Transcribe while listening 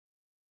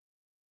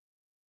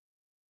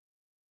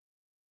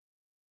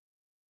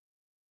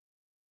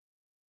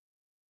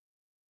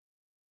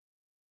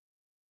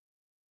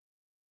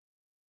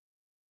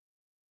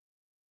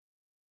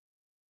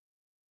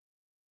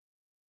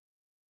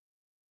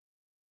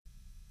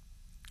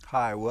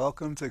Hi,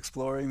 welcome to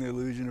Exploring the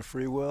Illusion of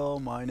Free Will.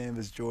 My name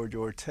is George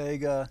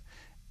Ortega,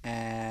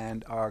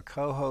 and our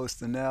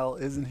co-host Anel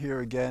isn't here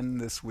again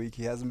this week.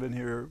 He hasn't been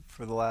here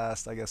for the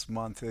last, I guess,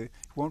 month. He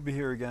won't be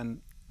here again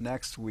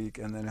next week,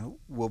 and then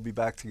we'll be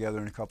back together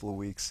in a couple of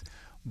weeks.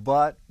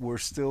 But we're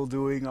still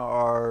doing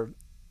our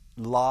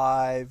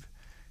live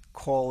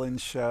call-in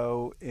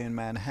show in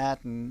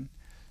Manhattan.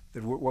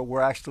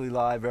 We're actually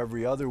live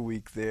every other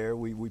week there.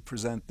 We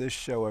present this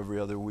show every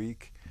other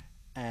week,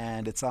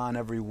 and it's on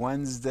every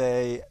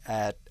Wednesday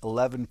at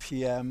 11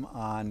 p.m.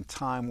 on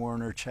Time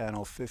Warner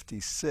Channel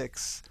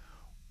 56,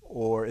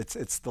 or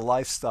it's the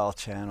Lifestyle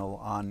Channel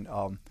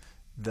on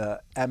the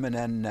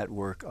M&N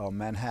network,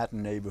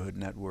 Manhattan Neighborhood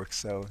Network.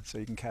 So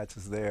you can catch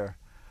us there.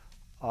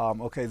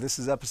 Okay, this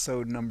is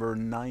episode number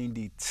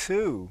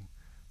 92.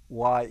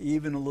 Why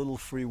even a little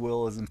free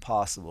will is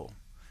impossible.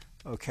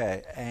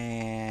 Okay,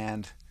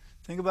 and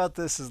think about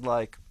this as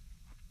like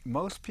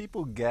most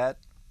people get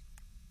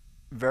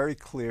very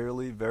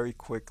clearly, very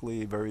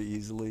quickly, very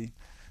easily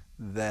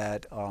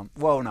that,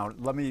 well, no,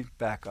 let me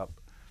back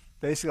up.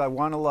 Basically, I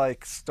want to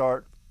like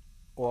start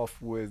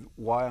off with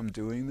why I'm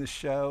doing this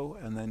show,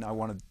 and then I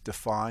want to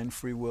define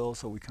free will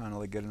so we kind of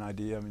like get an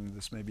idea. I mean,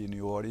 this may be a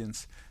new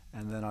audience,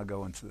 and then I'll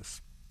go into this.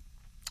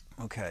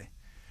 Okay.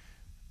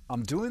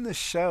 I'm doing this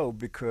show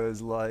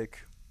because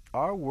like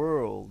our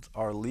world,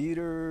 our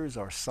leaders,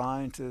 our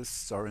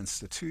scientists, our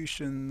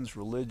institutions,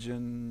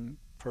 religion,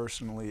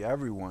 personally,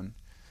 everyone,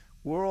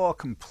 we're all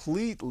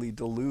completely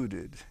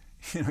deluded,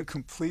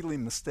 completely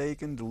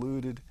mistaken,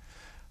 deluded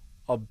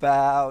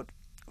about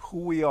who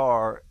we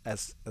are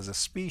as a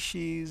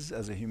species,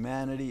 as a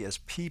humanity, as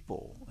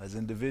people, as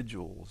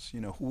individuals,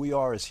 who we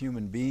are as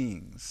human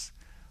beings,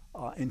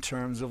 in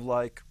terms of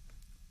like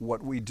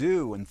what we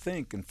do and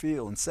think and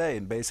feel and say.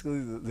 And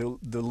basically the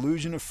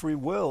illusion of free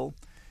will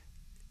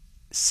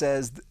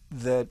says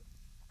that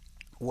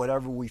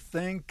whatever we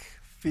think,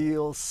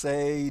 feel,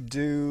 say,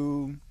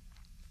 do,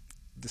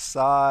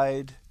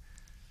 decide,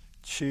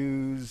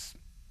 choose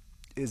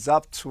is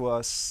up to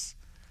us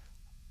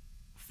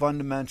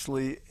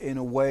fundamentally in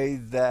a way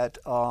that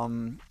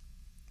and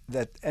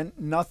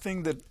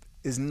nothing that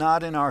is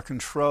not in our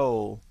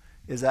control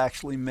is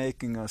actually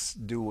making us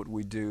do what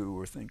we do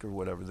or think or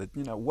whatever. That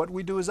what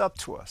we do is up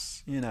to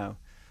us.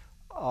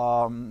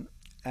 And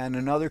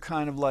another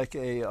kind of like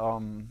a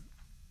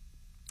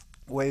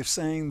way of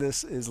saying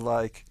this is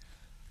like,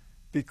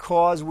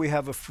 because we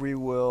have a free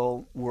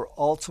will, we're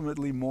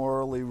ultimately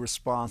morally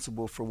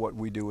responsible for what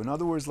we do. In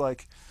other words,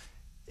 like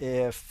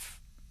if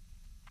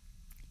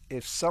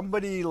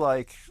somebody,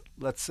 like,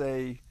 let's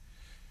say,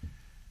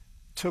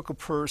 took a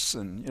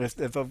person,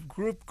 if a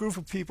group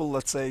of people,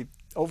 let's say,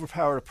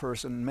 overpowered a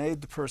person,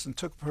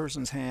 took a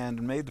person's hand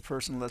and made the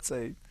person, let's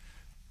say,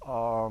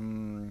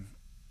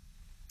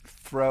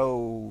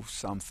 throw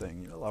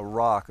something, a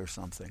rock or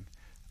something,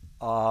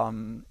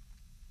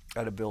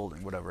 at a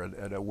building, whatever,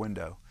 at a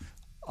window.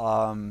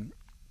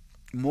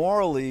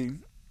 Morally,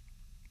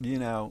 we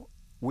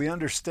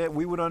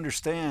would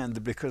understand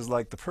that because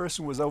like the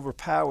person was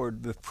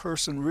overpowered, the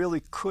person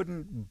really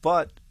couldn't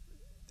but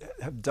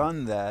have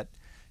done that,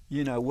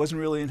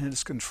 wasn't really in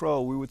his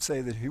control. We would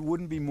say that he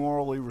wouldn't be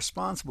morally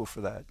responsible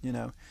for that.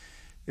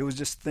 It was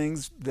just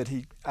things that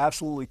he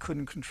absolutely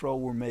couldn't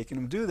control were making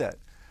him do that.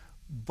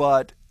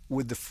 But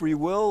with the free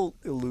will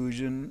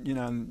illusion,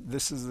 and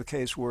this is the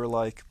case where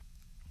like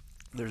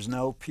there's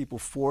no people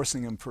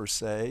forcing him per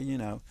se,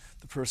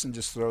 the person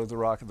just throws the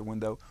rock at the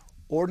window.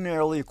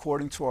 Ordinarily,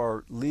 according to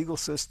our legal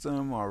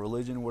system, our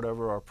religion,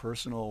 whatever, our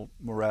personal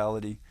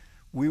morality,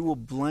 we will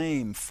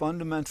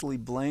fundamentally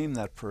blame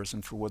that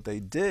person for what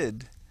they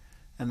did,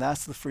 and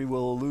that's the free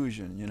will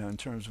illusion, in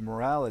terms of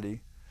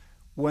morality.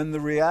 When the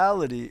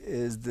reality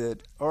is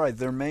that, all right,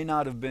 there may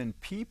not have been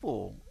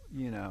people,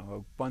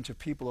 a bunch of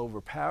people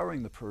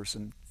overpowering the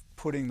person,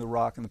 putting the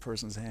rock in the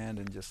person's hand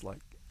and just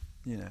like,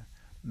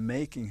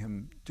 making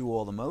him do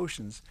all the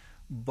motions,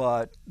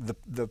 but the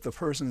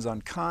person's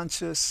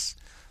unconscious.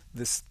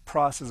 This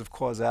process of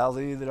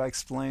causality that I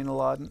explain a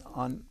lot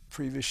on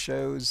previous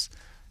shows,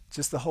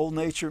 just the whole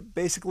nature.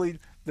 Basically,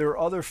 there are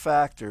other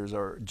factors,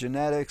 or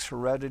genetics,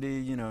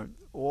 heredity,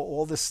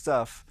 all this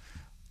stuff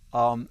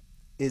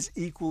is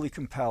equally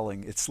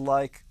compelling. It's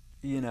like,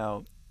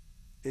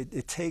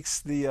 it takes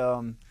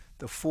the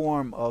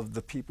form of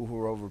the people who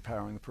are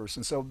overpowering the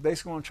person. So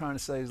basically what I'm trying to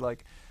say is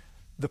like,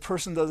 the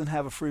person doesn't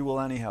have a free will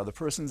anyhow. The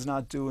person's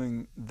not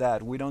doing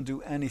that. We don't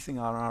do anything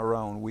on our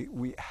own.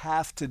 We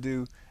have to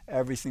do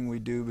everything we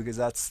do because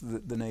that's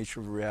the nature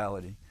of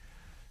reality.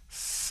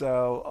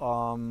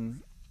 So,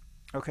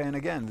 okay, and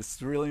again, this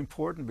is really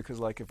important because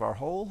like if our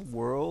whole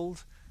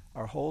world,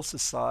 our whole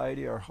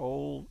society, our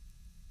whole,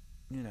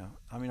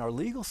 our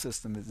legal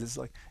system is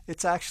like,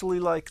 it's actually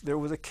like there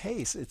was a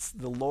case. It's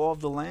the law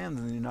of the land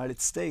in the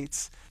United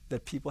States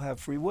that people have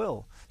free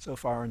will. So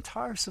if our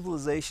entire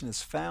civilization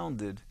is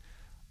founded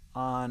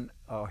on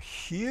a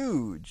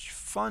huge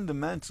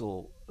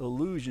fundamental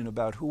illusion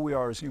about who we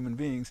are as human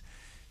beings,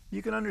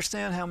 you can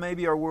understand how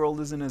maybe our world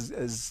isn't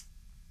as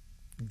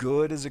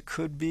good as it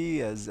could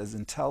be, as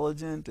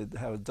intelligent,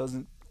 how it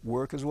doesn't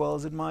work as well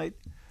as it might.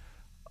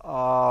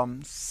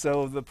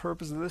 So the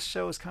purpose of this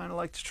show is kind of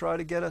like to try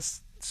to get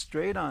us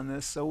straight on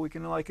this so we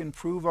can like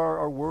improve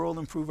our world,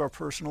 improve our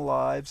personal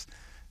lives,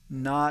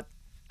 not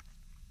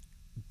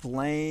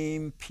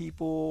blame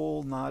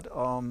people, not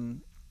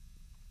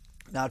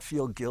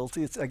feel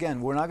guilty. It's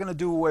again, we're not going to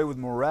do away with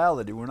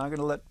morality. We're not going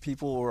to let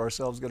people or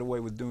ourselves get away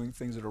with doing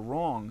things that are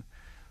wrong.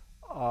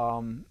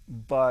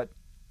 But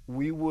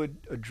we would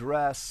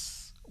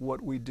address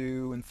what we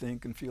do and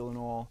think and feel and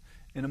all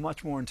in a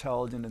much more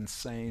intelligent and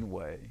sane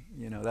way.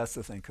 You know, that's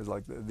the thing, because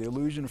like the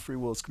illusion of free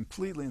will is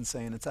completely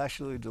insane. It's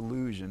actually a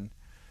delusion.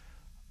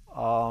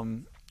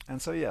 And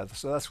so yeah,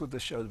 so that's what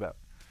this show's about.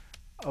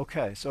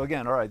 Okay, so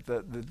again, all right,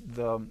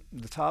 the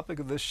topic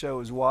of this show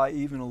is why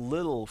even a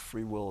little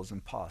free will is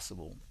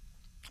impossible.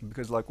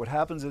 Because like what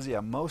happens is, yeah,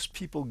 most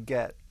people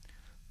get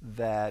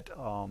that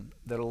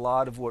that a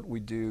lot of what we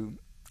do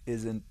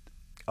isn't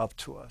up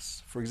to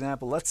us. For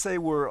example, let's say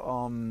we're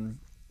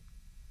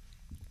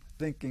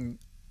thinking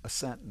a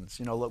sentence.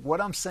 You know, look,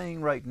 what I'm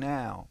saying right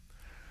now,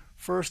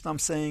 first I'm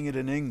saying it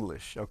in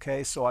English,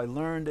 okay? So I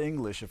learned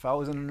English. If I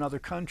was in another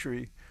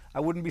country, I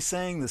wouldn't be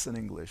saying this in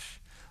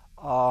English.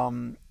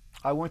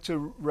 I went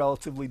to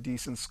relatively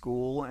decent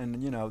school,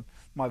 and you know,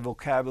 my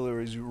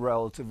vocabulary is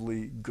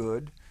relatively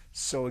good.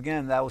 So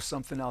again, that was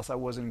something else I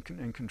wasn't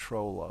in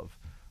control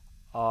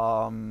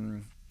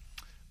of.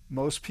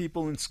 Most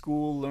people in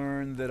school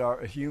learn that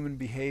our human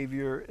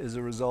behavior is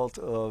a result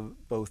of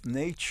both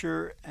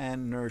nature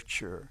and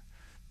nurture.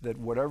 That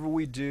whatever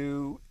we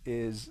do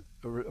is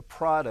a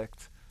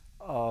product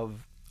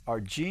of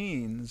our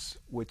genes,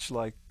 which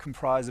like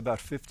comprise about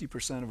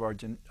 50% of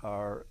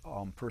our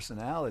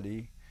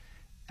personality,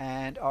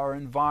 and our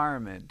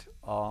environment,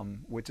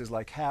 which is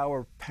like how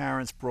our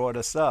parents brought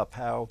us up,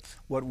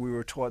 what we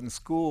were taught in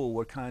school,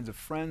 what kinds of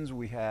friends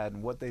we had,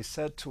 and what they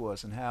said to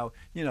us, and how,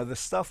 you know, the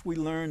stuff we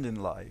learned in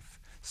life,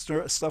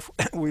 stuff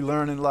we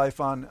learn in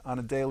life on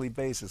a daily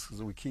basis,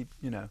 because we keep,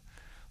 you know,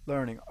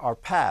 learning our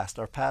past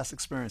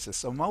experiences.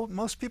 So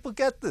most people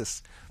get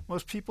this.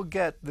 Most people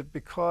get that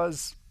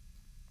because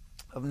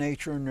of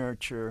nature and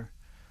nurture,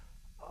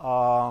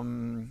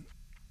 you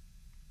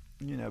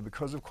know,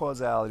 because of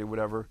causality,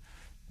 whatever,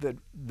 that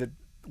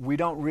we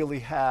don't really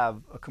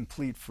have a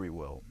complete free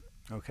will.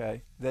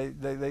 Okay,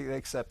 they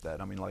accept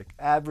that. I mean, like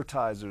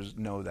advertisers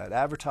know that.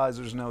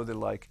 Advertisers know that,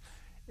 like,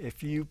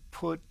 if you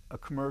put a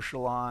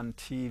commercial on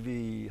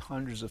TV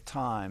hundreds of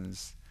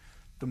times,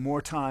 the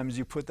more times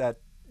you put that,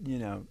 you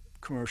know,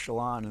 commercial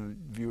on and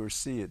viewers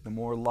see it, the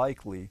more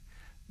likely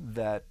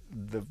that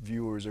the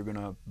viewers are going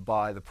to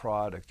buy the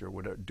product or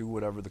whatever, do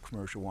whatever the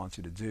commercial wants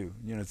you to do.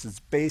 You know, it's this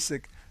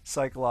basic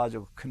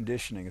psychological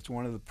conditioning. It's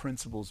one of the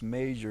principles,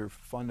 major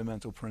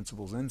fundamental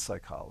principles in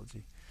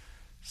psychology.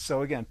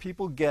 So again,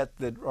 people get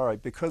that, all right,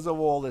 because of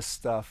all this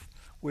stuff,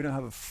 we don't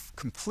have a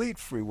complete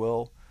free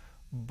will,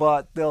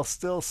 but they'll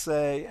still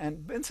say,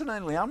 and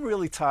incidentally, I'm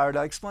really tired.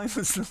 I explained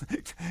this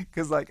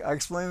because like I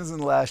explained this in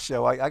the last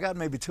show. I got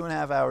maybe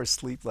 2.5 hours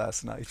sleep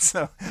last night,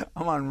 so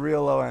I'm on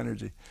real low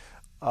energy.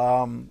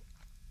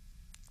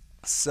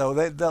 So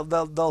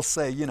they'll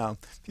say, you know,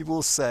 people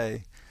will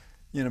say,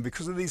 you know,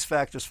 because of these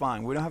factors,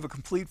 fine, we don't have a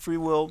complete free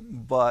will,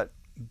 but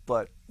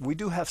we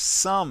do have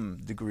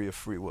some degree of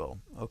free will.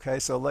 Okay,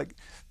 so like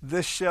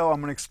this show, I'm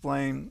going to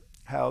explain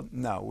how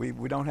no, we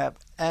don't have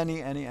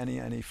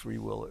any free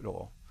will at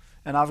all.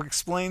 And I've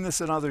explained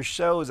this in other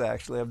shows.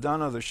 Actually, I've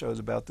done other shows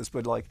about this,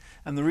 but like,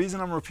 and the reason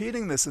I'm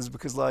repeating this is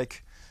because,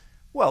 like,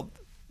 well,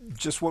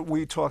 just what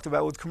we talked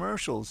about with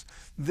commercials.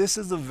 This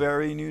is a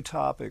very new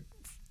topic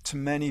to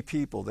many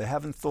people. They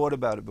haven't thought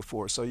about it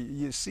before. So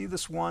you see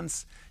this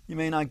once, you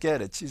may not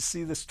get it. You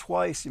see this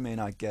twice, you may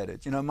not get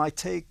it. You know, it might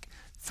take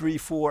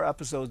 3-4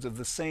 episodes of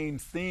the same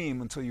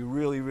theme until you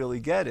really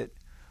get it.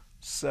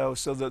 So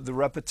the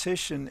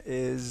repetition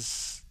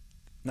is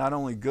not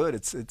only good,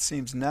 it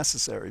seems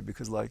necessary,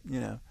 because, like,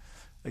 you know,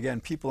 again,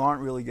 people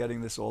aren't really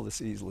getting this all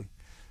this easily.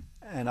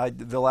 And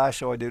the last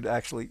show I did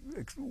actually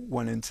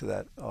went into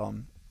that.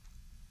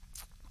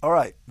 All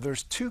right,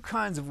 there's two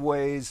kinds of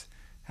ways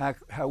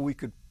how we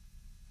could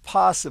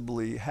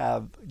possibly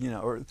have, you know,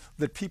 or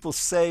that people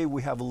say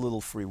we have a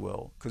little free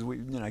will, because we,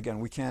 you know, again,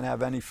 we can't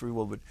have any free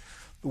will. But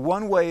the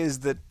one way is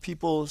that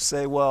people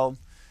say, well,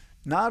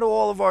 not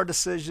all of our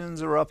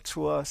decisions are up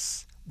to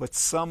us, but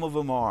some of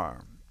them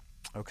are.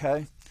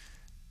 Okay,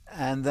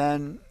 and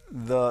then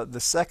the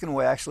second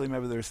way, actually,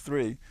 maybe there's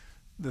three.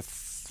 The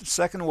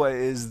second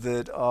way is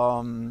that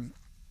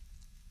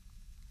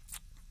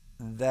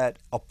that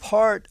a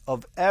part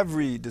of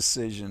every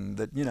decision,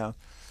 that, you know,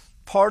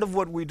 part of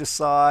what we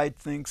decide,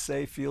 think,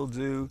 say, feel,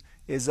 do,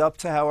 is up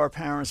to how our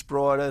parents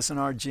brought us and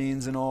our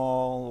genes and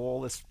all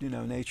this, you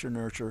know, nature,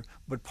 nurture,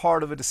 but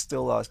part of it is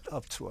still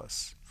up to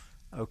us.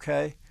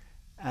 Okay?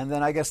 And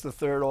then I guess the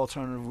third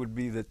alternative would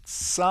be that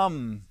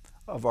some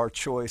of our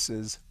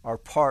choices are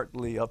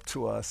partly up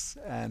to us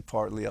and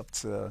partly up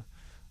to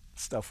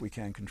stuff we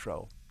can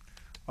control.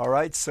 All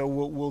right, so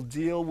we'll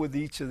deal with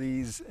each of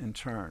these in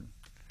turn.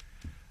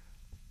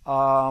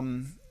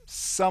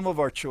 some of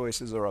our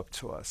choices are up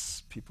to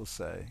us, people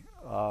say.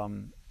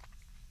 Well,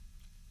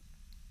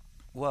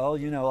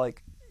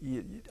 like,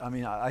 I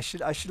mean, I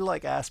should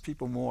like ask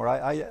people more.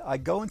 I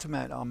go into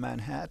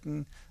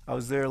Manhattan. I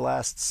was there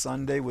last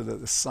Sunday with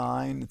a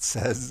sign that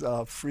says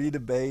 "Free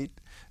debate.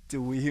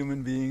 Do we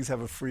human beings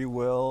have a free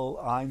will?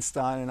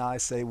 Einstein and I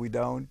say we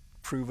don't.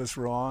 Prove us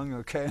wrong."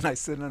 Okay, and I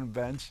sit on a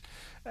bench.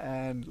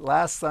 And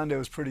last Sunday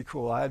was pretty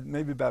cool. I had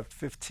maybe about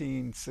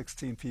 15,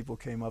 16 people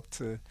came up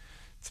to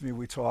me.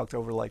 We talked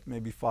over like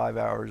maybe 5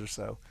 hours or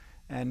so.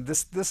 And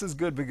this is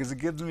good because it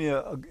gives me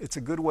it's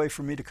a good way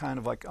for me to kind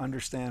of like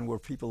understand where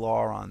people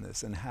are on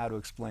this and how to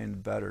explain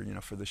it better,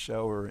 for the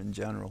show or in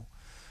general.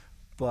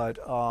 But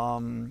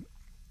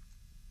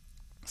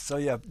so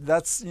yeah,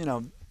 that's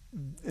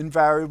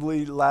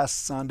invariably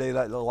last Sunday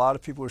that a lot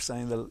of people were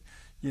saying that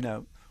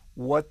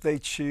what they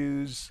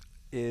choose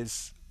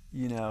is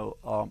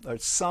or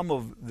some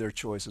of their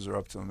choices are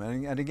up to them.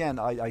 And again,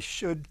 I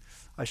should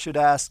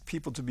ask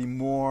people to be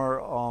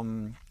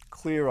more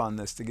clear on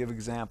this, to give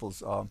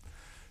examples.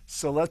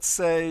 So let's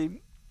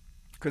say,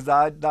 because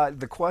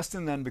the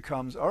question then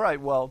becomes, all right,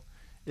 well,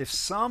 if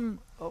some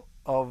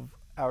of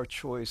our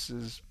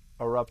choices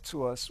are up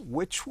to us,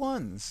 which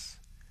ones?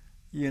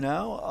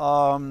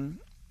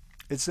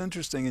 It's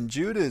interesting. In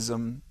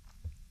Judaism,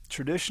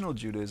 traditional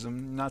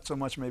Judaism, not so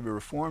much maybe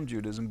Reform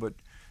Judaism, but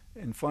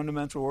in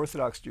fundamental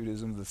Orthodox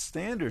Judaism, the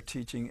standard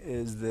teaching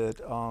is that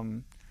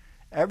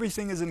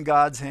everything is in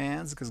God's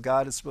hands because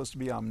God is supposed to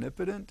be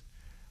omnipotent,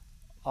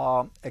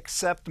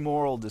 except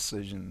moral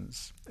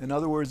decisions. In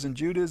other words, in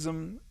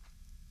Judaism,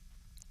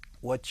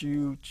 what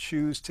you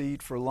choose to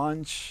eat for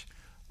lunch,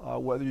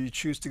 whether you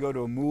choose to go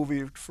to a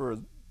movie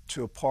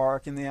to a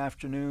park in the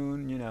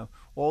afternoon,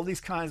 all these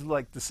kinds of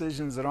like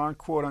decisions that aren't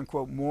quote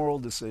unquote moral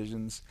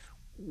decisions,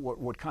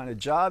 what kind of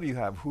job you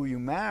have, who you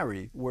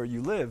marry, where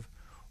you live,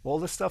 all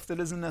the stuff that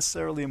isn't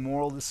necessarily a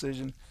moral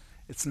decision,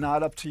 it's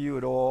not up to you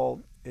at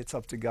all, it's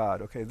up to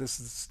God. Okay, this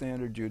is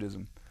standard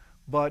Judaism.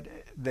 But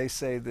they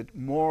say that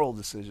moral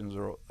decisions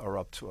are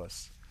up to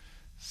us.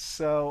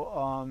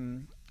 So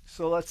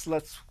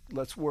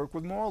let's work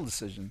with moral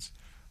decisions.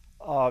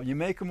 You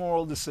make a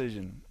moral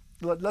decision.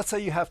 Let's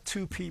say you have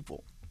two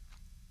people.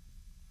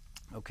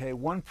 Okay,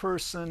 one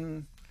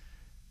person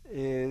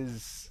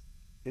is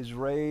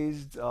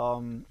raised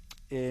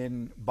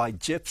by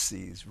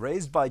gypsies,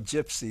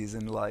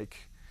 and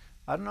like,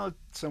 I don't know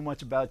so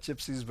much about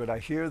gypsies, but I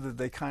hear that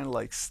they kind of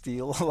like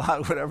steal a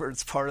lot, whatever,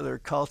 it's part of their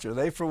culture.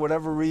 They, for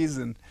whatever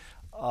reason,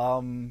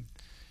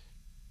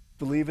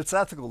 believe it's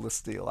ethical to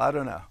steal. I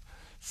don't know.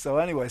 So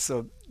anyway,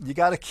 so you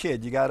got a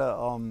kid.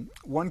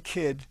 One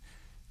kid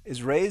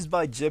is raised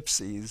by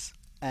gypsies,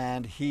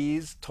 and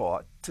he's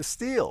taught to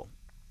steal.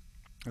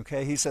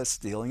 Okay, he says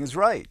stealing is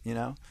right.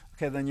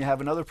 Okay, then you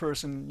have another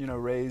person,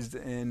 raised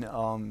in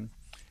a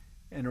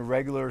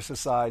regular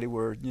society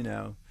where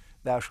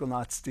thou shalt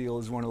not steal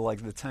is one of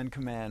like the 10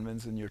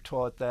 commandments, and you're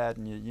taught that,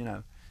 and you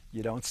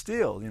don't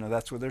steal.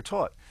 That's what they're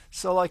taught.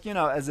 So like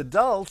as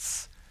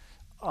adults,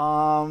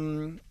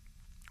 when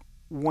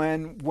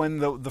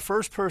the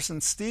first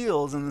person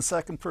steals and the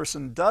second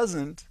person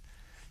doesn't,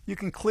 you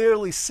can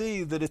clearly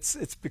see that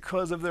it's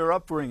because of their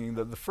upbringing,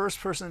 that the first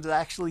person is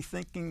actually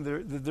thinking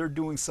that they're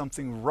doing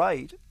something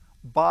right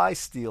by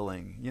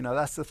stealing.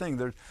 That's the thing.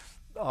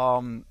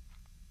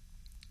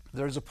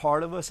 There's a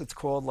part of us, it's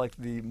called like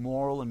the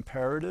moral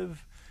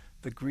imperative.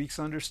 The Greeks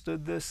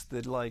understood this,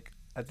 that like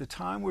at the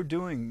time we're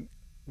doing,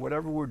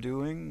 whatever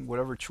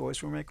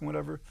choice we're making,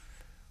 whatever,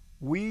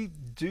 we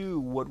do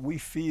what we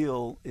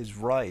feel is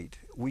right.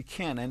 We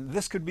can, and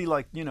this could be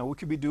like, we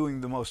could be doing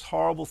the most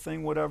horrible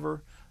thing,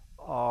 whatever.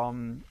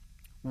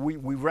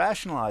 We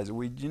rationalize it.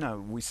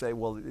 We say,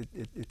 well,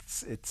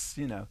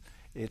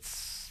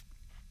 it's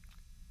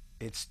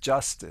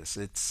justice.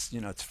 It's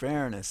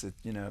fairness.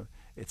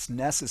 It's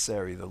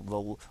necessary.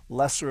 The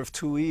lesser of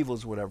two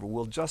evils, whatever.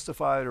 We'll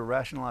justify it or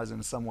rationalize it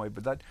in some way,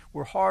 but that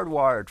we're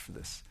hardwired for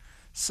this.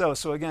 So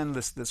again,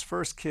 this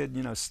first kid,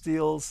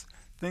 steals,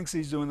 thinks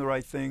he's doing the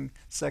right thing.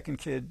 Second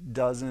kid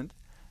doesn't,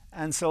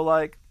 and so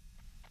like.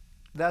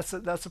 That's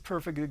a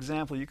perfect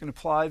example. You can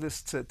apply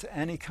this to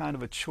any kind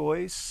of a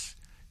choice.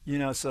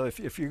 So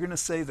if you're going to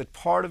say that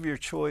part of your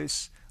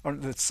choice, or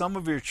that some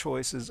of your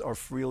choices are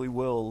freely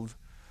willed,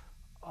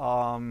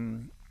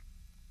 you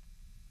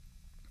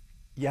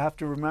have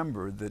to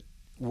remember that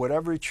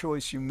whatever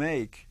choice you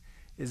make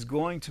is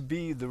going to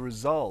be the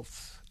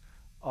results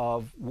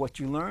of what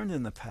you learned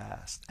in the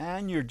past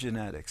and your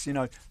genetics.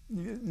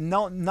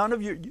 None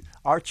of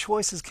our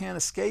choices can't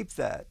escape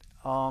that.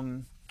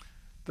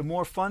 The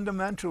more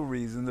fundamental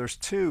reason, there's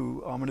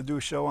two, I'm going to do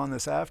a show on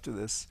this after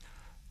this,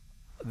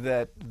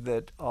 that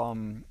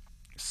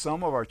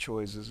some of our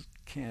choices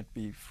can't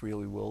be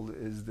freely willed,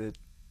 is that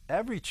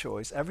every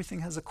choice,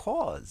 everything has a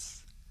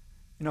cause.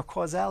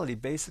 Causality,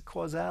 basic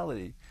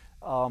causality.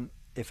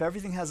 If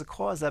everything has a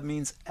cause, that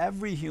means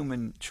every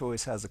human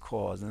choice has a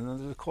cause. And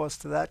there's a cause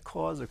to that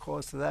cause, a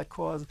cause to that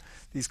cause.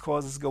 These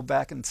causes go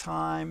back in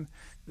time.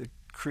 It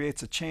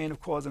creates a chain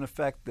of cause and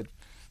effect that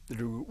that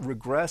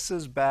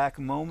regresses back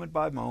moment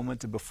by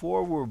moment to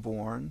before we're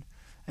born,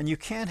 and you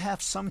can't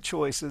have some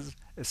choices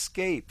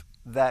escape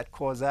that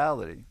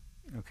causality.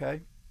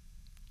 Okay?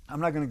 I'm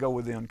not going to go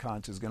with the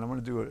unconscious again. I'm going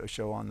to do a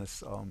show on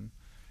this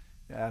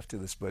after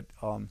this. But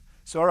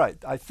so all right,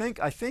 I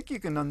think you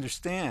can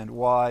understand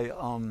why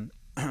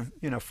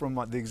from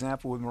the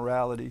example with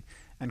morality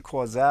and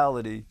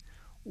causality,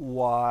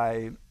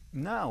 why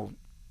no,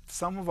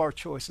 some of our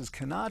choices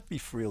cannot be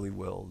freely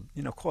willed.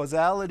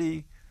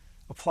 Causality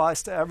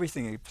applies to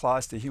everything. It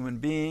applies to human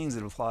beings,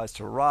 it applies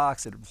to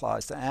rocks, it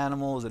applies to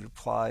animals, it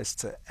applies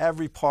to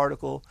every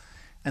particle.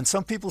 And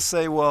some people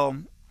say,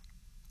 well,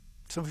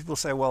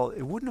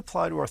 it wouldn't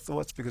apply to our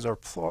thoughts because our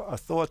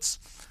thoughts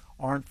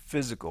aren't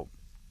physical.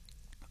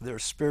 They're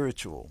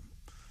spiritual,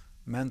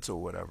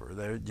 mental, whatever.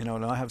 They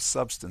don't have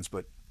substance.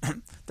 But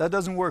that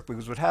doesn't work,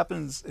 because what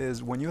happens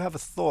is when you have a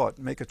thought,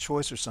 make a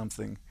choice or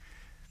something,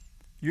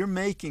 you're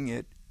making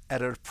it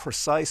at a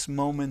precise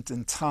moment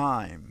in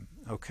time,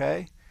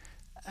 okay?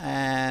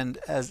 And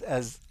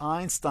as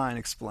Einstein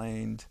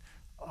explained,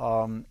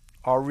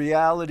 our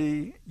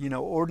reality,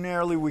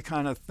 ordinarily we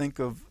kind of think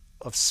of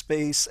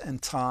space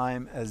and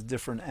time as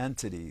different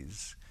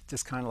entities,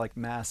 just kind of like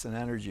mass and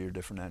energy are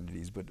different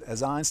entities. But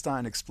as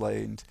Einstein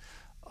explained,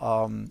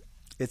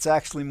 it's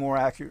actually more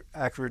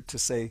accurate to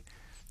say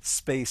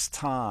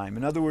space-time.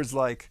 In other words,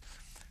 like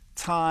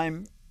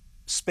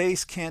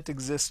space can't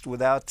exist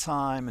without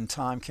time, and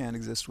time can't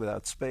exist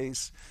without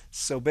space.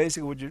 So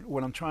basically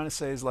what I'm trying to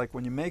say is, like,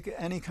 when you make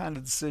any kind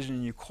of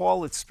decision, you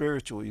call it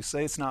spiritual, you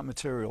say it's not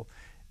material.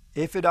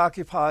 If it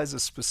occupies a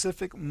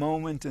specific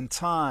moment in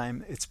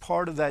time, it's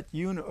part of that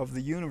of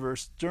the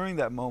universe during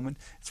that moment.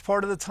 It's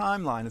part of the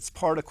timeline. It's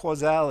part of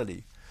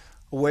causality.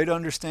 A way to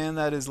understand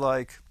that is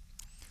like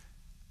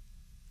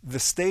the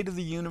state of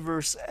the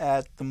universe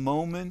at the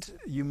moment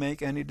you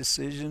make any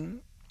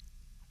decision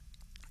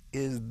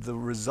is the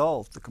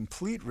result, the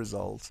complete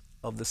result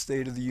of the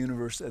state of the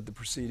universe at the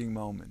preceding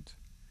moment.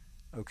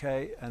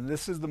 Okay? And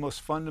this is the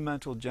most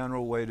fundamental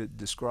general way to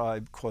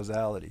describe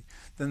causality.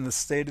 Then the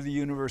state of the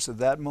universe at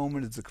that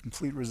moment is the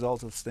complete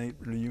result of the state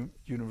of the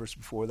universe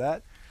before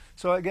that.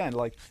 So again,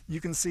 like, you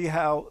can see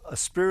how a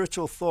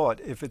spiritual thought,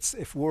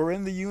 if we're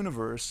in the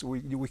universe,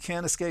 we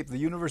can't escape. The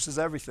universe is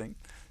everything.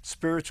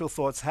 Spiritual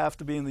thoughts have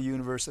to be in the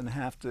universe and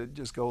have to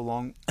just go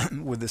along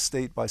with the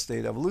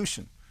state-by-state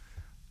evolution.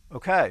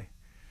 Okay.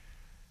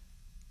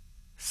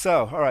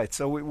 So, all right,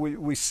 so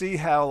we see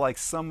how, like,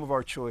 some of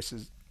our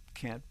choices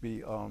can't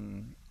be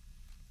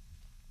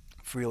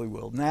freely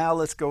willed. Now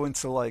let's go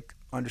into, like,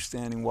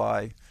 understanding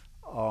why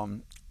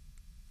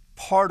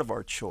part of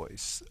our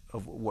choice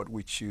of what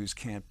we choose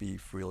can't be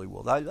freely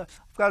willed. I've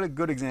got a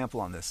good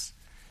example on this.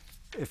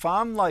 If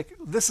I'm like,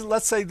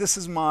 let's say this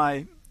is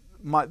my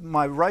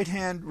right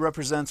hand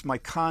represents my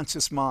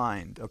conscious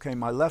mind. Okay,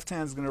 my left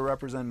hand is going to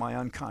represent my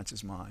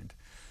unconscious mind.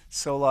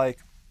 So, like,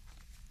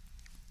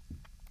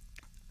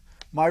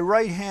 my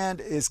right hand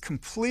is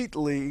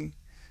completely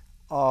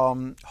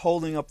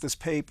holding up this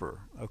paper,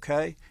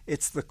 okay?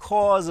 It's the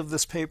cause of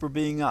this paper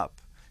being up.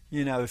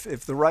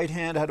 If the right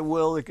hand had a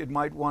will, it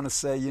might want to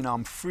say,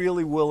 I'm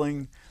freely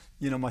willing,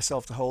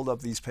 myself to hold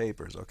up these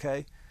papers,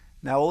 okay?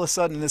 Now, all of a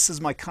sudden, this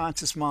is my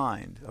conscious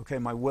mind, okay,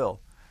 my will.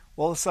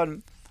 All of a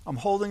sudden, I'm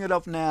holding it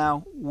up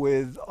now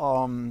with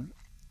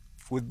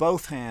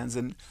both hands,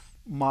 and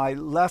my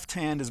left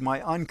hand is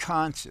my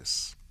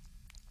unconscious,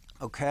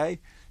 okay?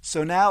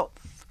 So now,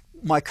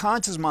 my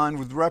conscious mind,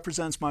 which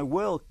represents my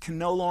will, can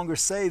no longer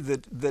say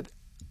that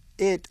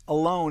it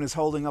alone is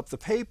holding up the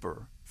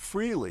paper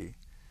freely,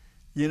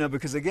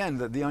 because again,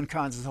 the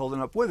unconscious is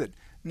holding up with it.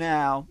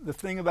 Now, the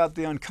thing about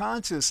the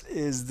unconscious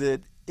is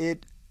that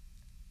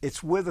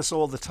it's with us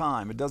all the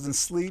time. It doesn't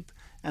sleep,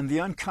 and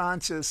the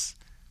unconscious,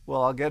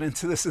 well, I'll get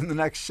into this in the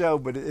next show,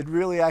 but it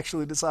really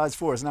actually decides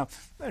for us. Now,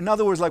 in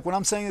other words, like, what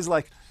I'm saying is,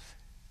 like,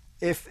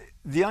 if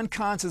the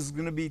unconscious is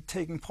going to be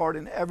taking part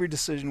in every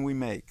decision we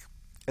make,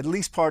 at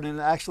least part in,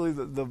 actually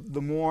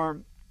the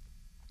more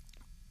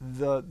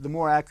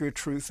accurate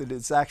truth that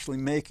it's actually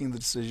making the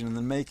decision and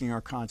then making our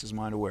conscious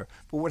mind aware.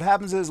 But what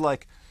happens is,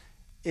 like,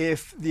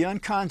 if the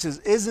unconscious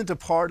isn't a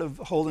part of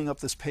holding up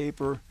this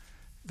paper,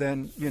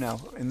 then,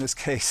 in this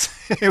case,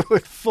 it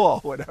would fall,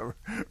 whatever,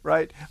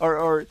 right?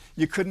 Or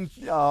you couldn't,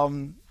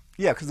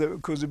 because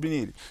it'd be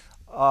needed.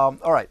 All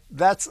right,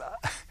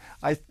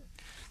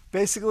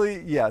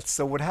 basically, yeah,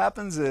 so what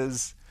happens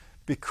is,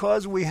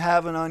 because we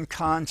have an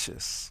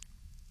unconscious,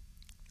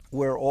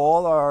 where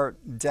all our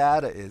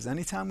data is,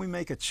 anytime we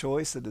make a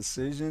choice, a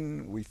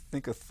decision, we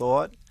think a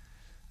thought,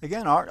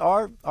 again,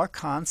 our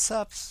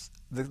concepts,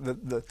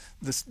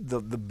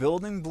 the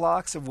building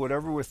blocks of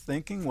whatever we're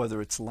thinking, whether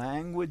it's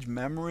language,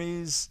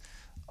 memories,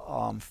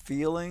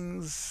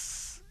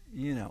 feelings,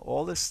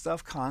 all this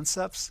stuff,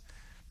 concepts,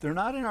 they're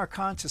not in our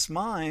conscious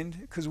mind,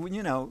 because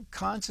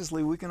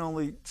consciously we can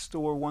only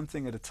store one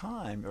thing at a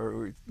time,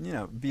 or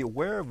be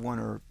aware of one,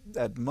 or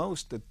at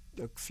most a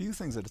few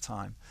things at a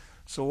time.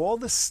 So all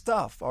this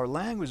stuff, our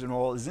language and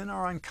all, is in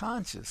our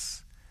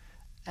unconscious.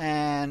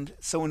 And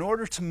so in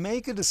order to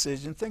make a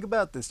decision, think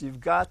about this. You've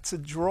got to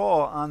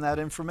draw on that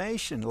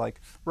information. Like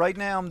right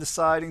now I'm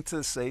deciding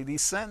to say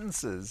these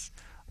sentences.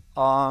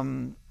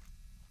 Um,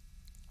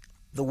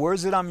 the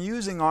words that I'm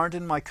using aren't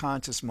in my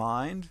conscious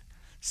mind,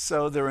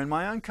 so they're in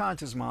my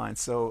unconscious mind.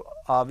 So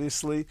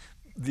obviously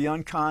the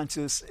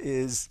unconscious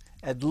is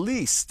at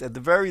least, at the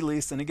very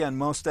least, and again,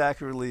 most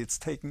accurately, it's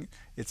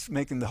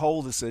making the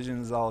whole decision,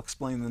 as I'll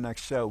explain in the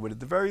next show, but at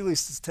the very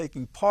least it's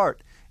taking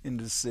part in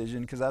the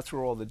decision because that's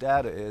where all the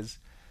data is.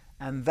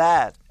 And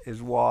that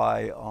is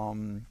why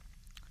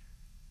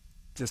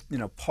just,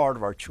 part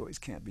of our choice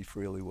can't be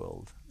freely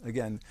willed.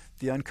 Again,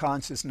 the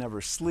unconscious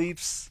never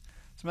sleeps.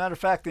 As a matter of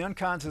fact, the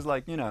unconscious,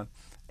 like,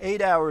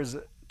 8 hours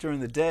during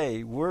the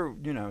day, we're,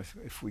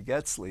 if we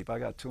get sleep, I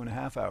got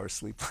 2.5 hours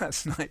sleep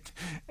last night,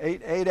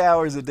 eight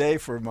hours a day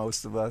for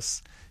most of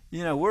us,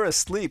 we're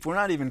asleep. We're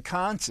not even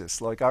conscious.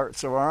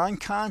 So our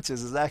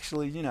unconscious is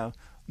actually,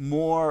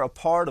 more a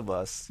part of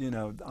us,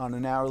 on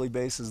an hourly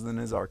basis than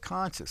is our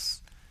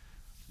conscious.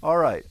 All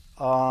right.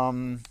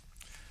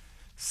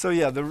 So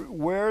yeah,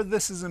 where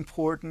this is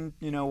important,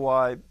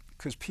 why?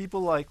 Because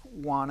people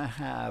want to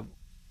have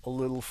a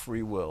little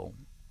free will.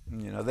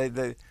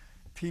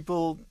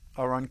 People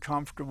are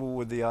uncomfortable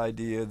with the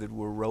idea that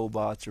we're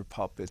robots or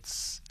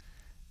puppets,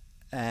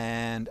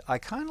 and I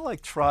kind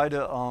of try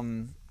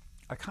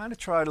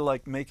to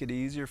make it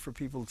easier for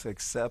people to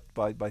accept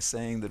by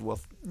saying that, well,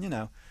 you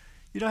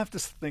don't have to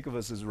think of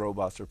us as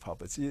robots or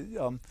puppets.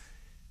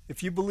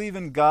 If you believe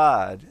in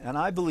God, and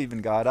I believe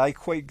in God, I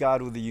equate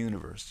God with the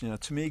universe.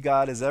 To me,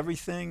 God is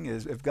everything.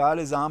 If God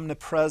is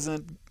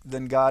omnipresent,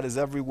 then God is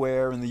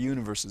everywhere, and the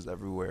universe is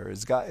everywhere.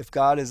 If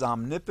God is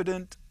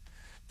omnipotent,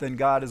 then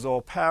God is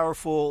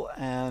all-powerful,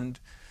 and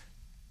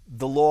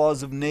the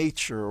laws of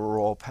nature are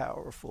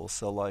all-powerful.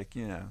 So,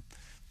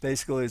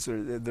 basically,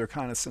 they're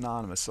kind of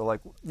synonymous. So,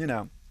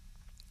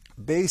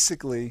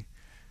 basically,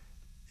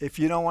 if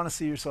you don't want to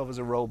see yourself as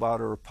a robot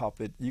or a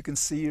puppet, you can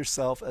see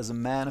yourself as a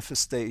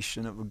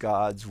manifestation of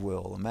God's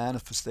will, a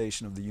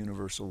manifestation of the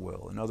universal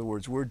will. In other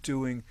words, we're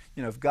doing,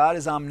 if God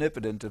is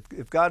omnipotent,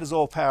 if God is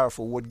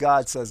all-powerful, what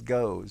God says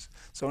goes.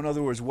 So in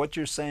other words, what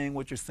you're saying,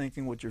 what you're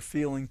thinking, what you're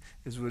feeling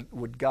is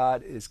what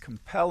God is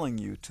compelling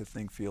you to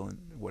think, feel, and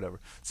whatever.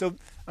 So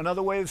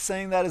another way of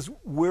saying that is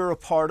we're a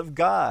part of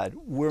God.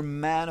 We're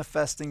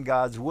manifesting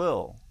God's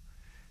will.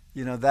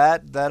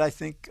 That I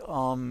think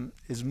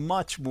is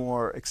much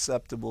more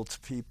acceptable to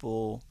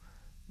people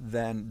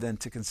than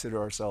to consider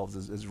ourselves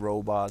as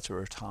robots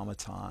or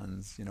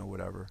automatons,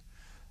 whatever.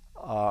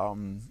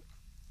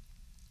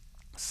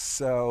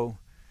 So,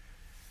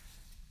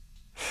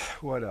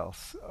 what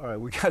else? All right,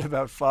 we got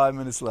about 5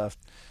 minutes left.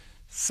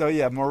 So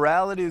yeah,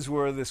 morality is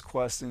where this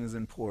question is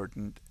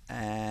important,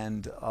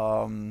 and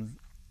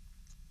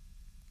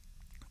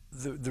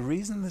the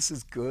reason this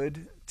is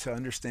good to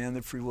understand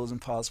that free will is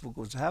impossible,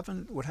 because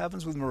what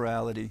happens with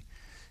morality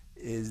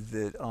is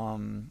that,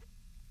 all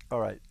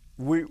right,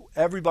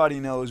 everybody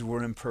knows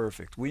we're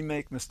imperfect. We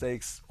make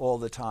mistakes all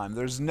the time.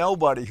 There's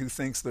nobody who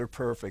thinks they're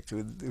perfect,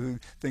 who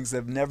thinks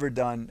they've never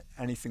done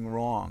anything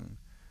wrong.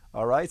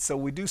 All right, so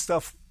we do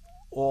stuff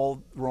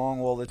all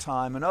wrong all the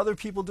time, and other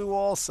people do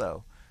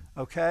also.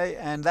 Okay,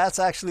 and that's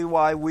actually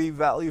why we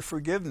value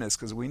forgiveness,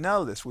 because we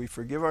know this. We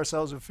forgive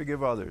ourselves and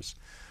forgive others.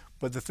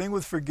 But the thing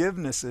with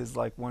forgiveness is,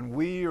 when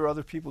we or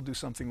other people do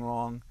something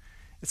wrong,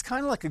 it's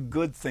kind of like a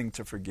good thing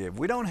to forgive.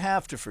 We don't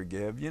have to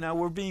forgive.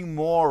 We're being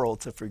moral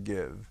to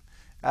forgive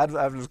out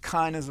of the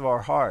kindness of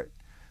our heart.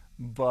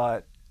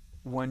 But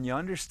when you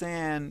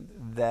understand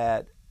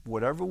that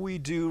whatever we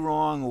do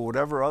wrong or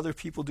whatever other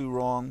people do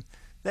wrong,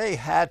 we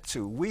had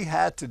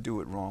to do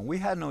it wrong. We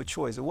had no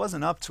choice. It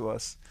wasn't up to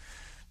us.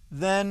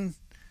 Then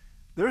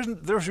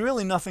there's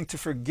really nothing to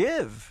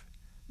forgive.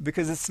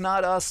 Because it's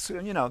not us,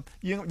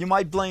 you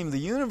might blame the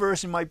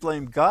universe, you might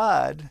blame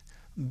God,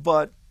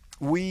 but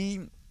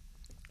we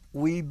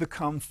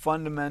become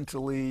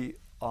fundamentally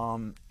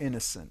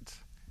innocent.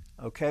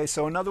 Okay,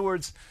 so in other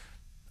words,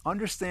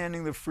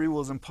 understanding that free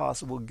will is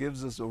impossible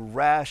gives us a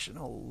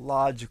rational,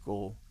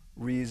 logical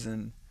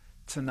reason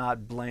to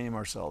not blame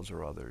ourselves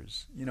or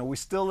others. We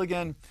still,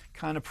 again,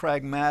 kind of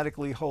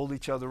pragmatically hold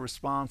each other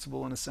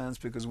responsible in a sense,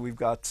 because we've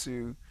got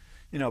to,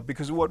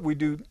 because what we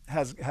do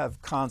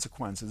have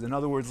consequences. In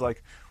other words,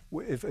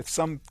 if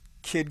some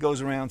kid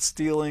goes around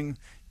stealing,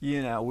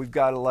 we've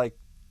got to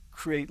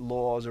create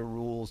laws or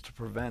rules to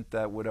prevent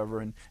that, whatever.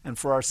 And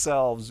for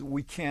ourselves,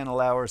 we can't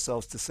allow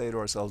ourselves to say to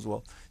ourselves,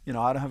 well, I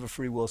don't have a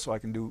free will, so I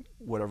can do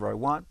whatever I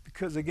want,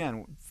 because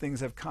again, things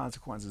have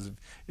consequences.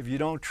 If you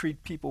don't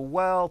treat people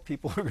well,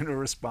 people are going to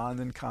respond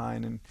in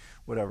kind and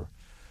whatever.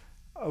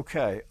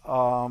 Okay.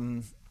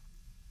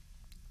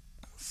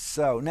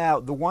 So now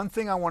the one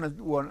thing I want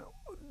to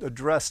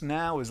address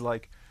now is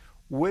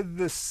with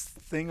this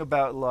thing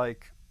about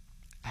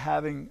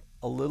having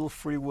a little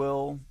free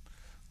will.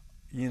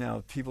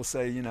 People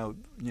say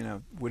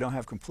we don't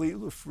have complete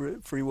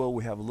free will,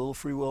 we have a little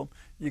free will.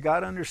 You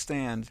got to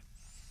understand,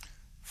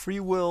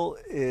 free will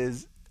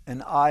is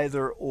an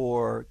either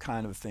or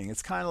kind of thing.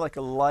 It's kind of like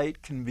a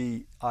light can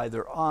be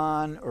either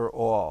on or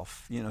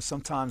off.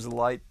 Sometimes the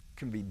light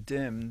can be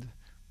dimmed,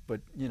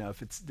 but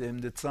if it's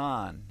dimmed, it's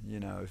on.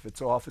 If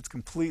it's off, it's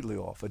completely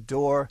off. A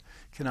door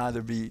can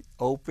either be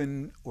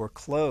open or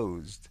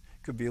closed.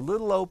 It could be a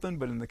little open,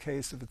 but in the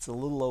case if it's a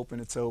little open,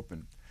 it's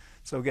open.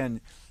 So again,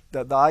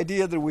 the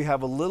idea that we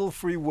have a little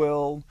free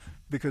will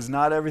because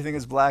not everything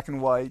is black and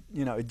white,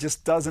 it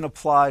just doesn't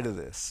apply to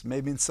this.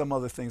 Maybe in some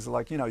other things,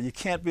 like, you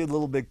can't be a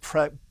little bit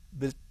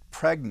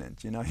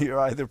pregnant. You're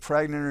either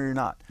pregnant or you're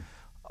not.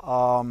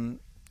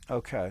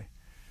 Okay.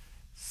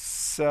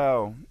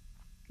 So,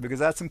 because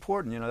that's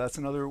important, that's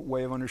another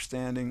way of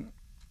understanding,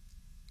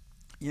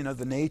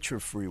 the nature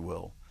of free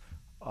will.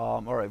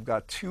 All right, I've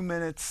got 2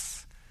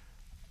 minutes.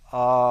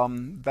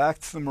 Back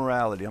to the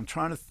morality. I'm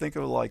trying to think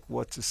of like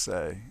what to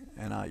say,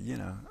 and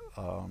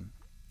all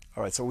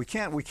right. So we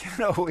can't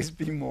always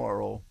be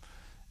moral,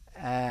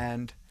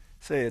 and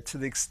say it to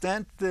the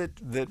extent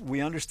that we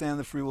understand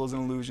that free will is an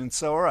illusion.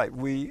 So all right,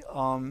 we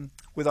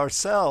with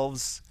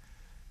ourselves,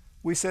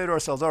 we say to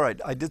ourselves, all right,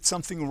 I did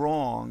something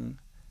wrong,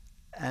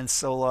 and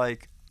so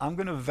like I'm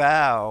going to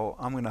vow,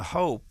 I'm going to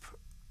hope,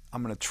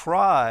 I'm going to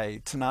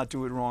try to not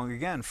do it wrong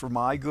again for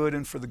my good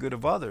and for the good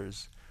of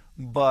others.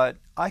 But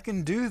I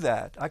can do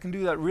that. I can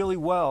do that really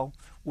well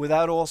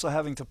without also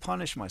having to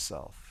punish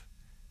myself.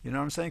 You know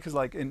what I'm saying? Because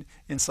like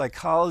in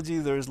psychology,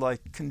 there's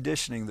like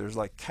conditioning. There's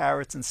like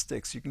carrots and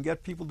sticks. You can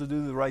get people to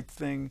do the right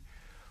thing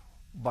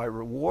by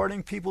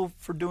rewarding people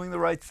for doing the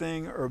right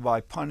thing or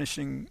by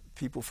punishing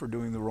people for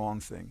doing the wrong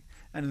thing.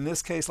 And in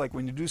this case, like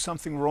when you do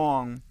something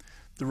wrong,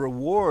 the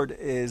reward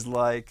is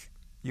like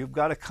you've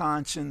got a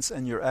conscience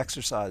and you're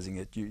exercising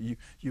it.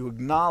 You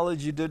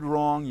acknowledge you did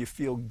wrong. You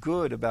feel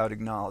good about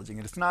acknowledging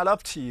it. It's not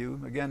up to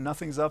you. Again,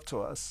 nothing's up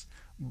to us.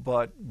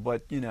 But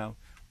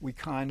we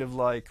kind of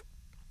like,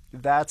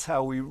 that's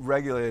how we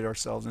regulate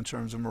ourselves in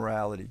terms of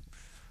morality.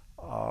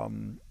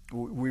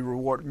 We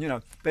reward,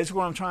 basically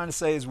what I'm trying to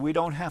say is we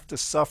don't have to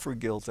suffer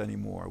guilt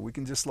anymore. We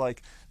can just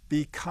like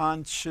be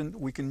conscient.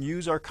 We can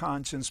use our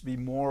conscience, be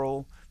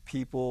moral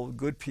people,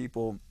 good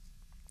people,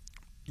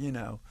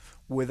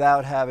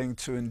 without having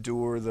to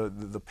endure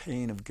the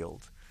pain of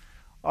guilt.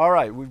 All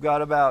right, we've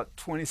got about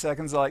 20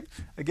 seconds. Like,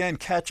 again,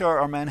 catch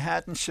our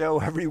Manhattan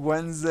show every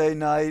Wednesday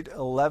night,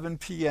 11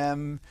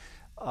 p.m.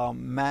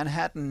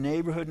 Manhattan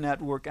Neighborhood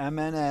Network,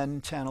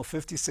 MNN, channel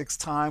 56,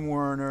 Time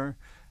Warner.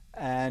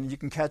 And you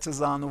can catch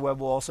us on the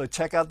web also.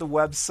 Check out the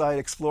website,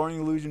 Exploring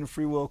the Illusion of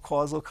Free Will,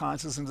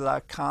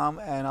 causalconsciousness.com,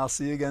 and I'll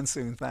see you again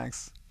soon.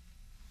 Thanks.